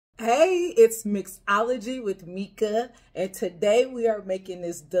Hey, it's Mixology with Mika, and today we are making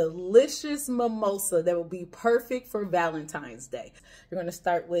this delicious mimosa that will be perfect for Valentine's Day. You're going to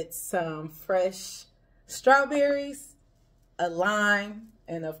start with some fresh strawberries, a lime,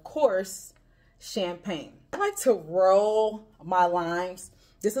 and of course, champagne. I like to roll my limes.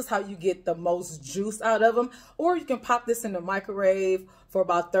 This is how you get the most juice out of them, or you can pop this in the microwave for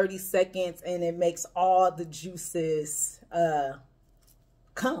about 30 seconds and it makes all the juices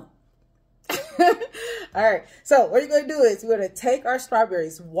come. All right, so what you're going to do is we're going to take our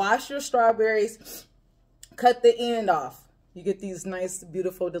strawberries, wash your strawberries, cut the end off. You get these nice,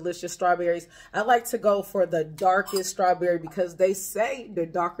 beautiful, delicious strawberries. I like to go for the darkest strawberry because they say the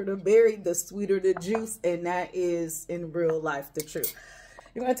darker the berry, the sweeter the juice, and that is in real life the truth.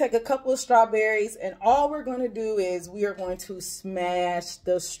 You're going to take a couple of strawberries, and all we're going to do is we are going to smash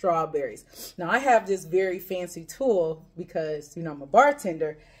the strawberries. Now, I have this very fancy tool because, you know, I'm a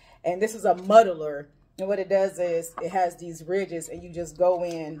bartender, and this is a muddler. And what it does is it has these ridges, and you just go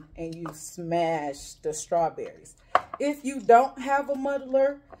in and you smash the strawberries. If you don't have a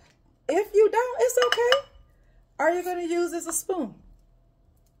muddler, it's okay. All you're going to use is a spoon.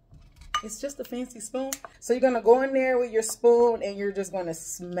 It's just a fancy spoon. So you're going to go in there with your spoon and you're just going to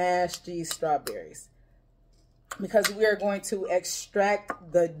smash these strawberries. Because we are going to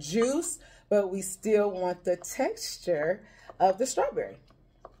extract the juice, but we still want the texture of the strawberry,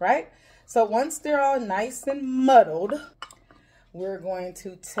 right? So once they're all nice and muddled, we're going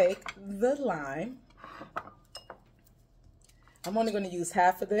to take the lime. I'm only going to use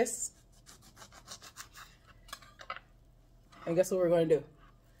half of this. And guess what we're going to do?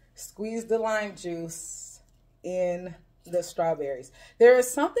 Squeeze the lime juice in the strawberries. There is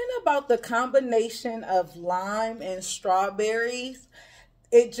something about the combination of lime and strawberries.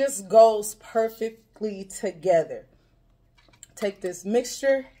 It just goes perfectly together. Take this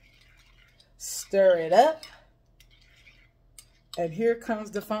mixture, stir it up, and here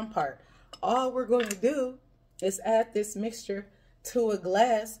comes the fun part. All we're going to do is add this mixture to a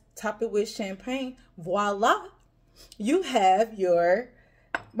glass, top it with champagne. Voila, you have your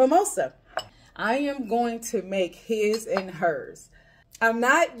mimosa. I am going to make his and hers. I'm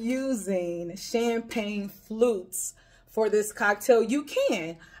not using champagne flutes for this cocktail. You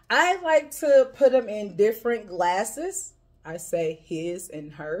can. I like to put them in different glasses. I say his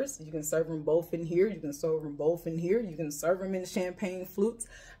and hers. You can serve them both in here. You can serve them both in here. You can serve them in champagne flutes.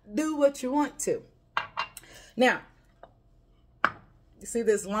 Do what you want to. Now, you see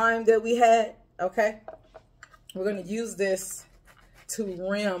this lime that we had? Okay. We're going to use this to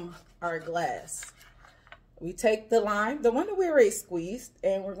rim our glass. We take the lime, the one that we already squeezed,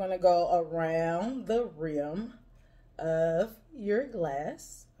 and we're going to go around the rim of your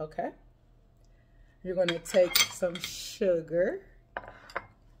glass. Okay. You're going to take some sugar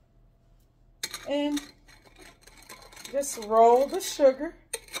and just roll the sugar,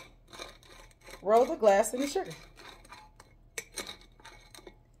 roll the glass in the sugar.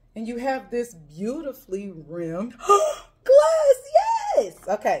 And you have this beautifully rimmed glass, yes!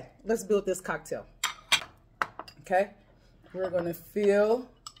 Okay, let's build this cocktail. Okay, we're going to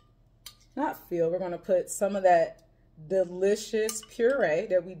we're going to put some of that delicious puree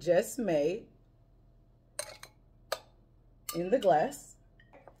that we just made in the glass.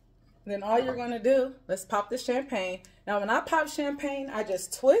 Then all you're going to do, let's pop the champagne. Now when I pop champagne, I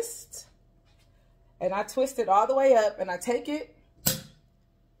just twist, and I twist it all the way up, and I take it.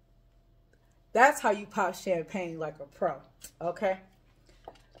 That's how you pop champagne like a pro, okay?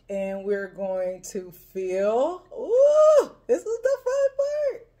 And we're going to fill, ooh, this is the fun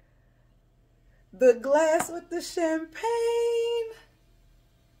part, the glass with the champagne.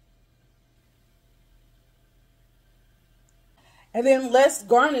 And then let's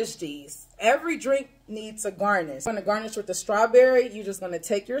garnish these. Every drink needs a garnish. I'm going to garnish with the strawberry. You're just going to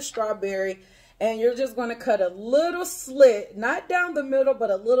take your strawberry and you're just going to cut a little slit, not down the middle,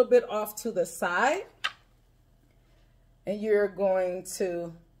 but a little bit off to the side. And you're going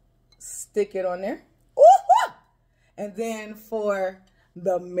to stick it on there. Ooh-hoo! And then for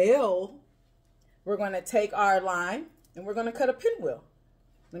the middle, we're going to take our lime and we're going to cut a pinwheel.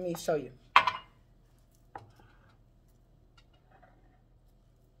 Let me show you.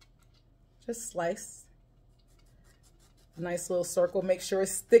 Just slice a nice little circle. Make sure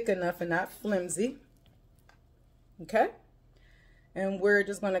it's thick enough and not flimsy. Okay? And we're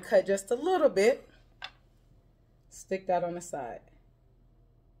just going to cut just a little bit. Stick that on the side.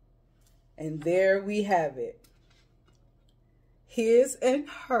 And there we have it. His and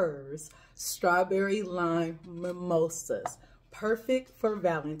hers strawberry lime mimosas. Perfect for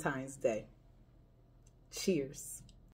Valentine's Day. Cheers.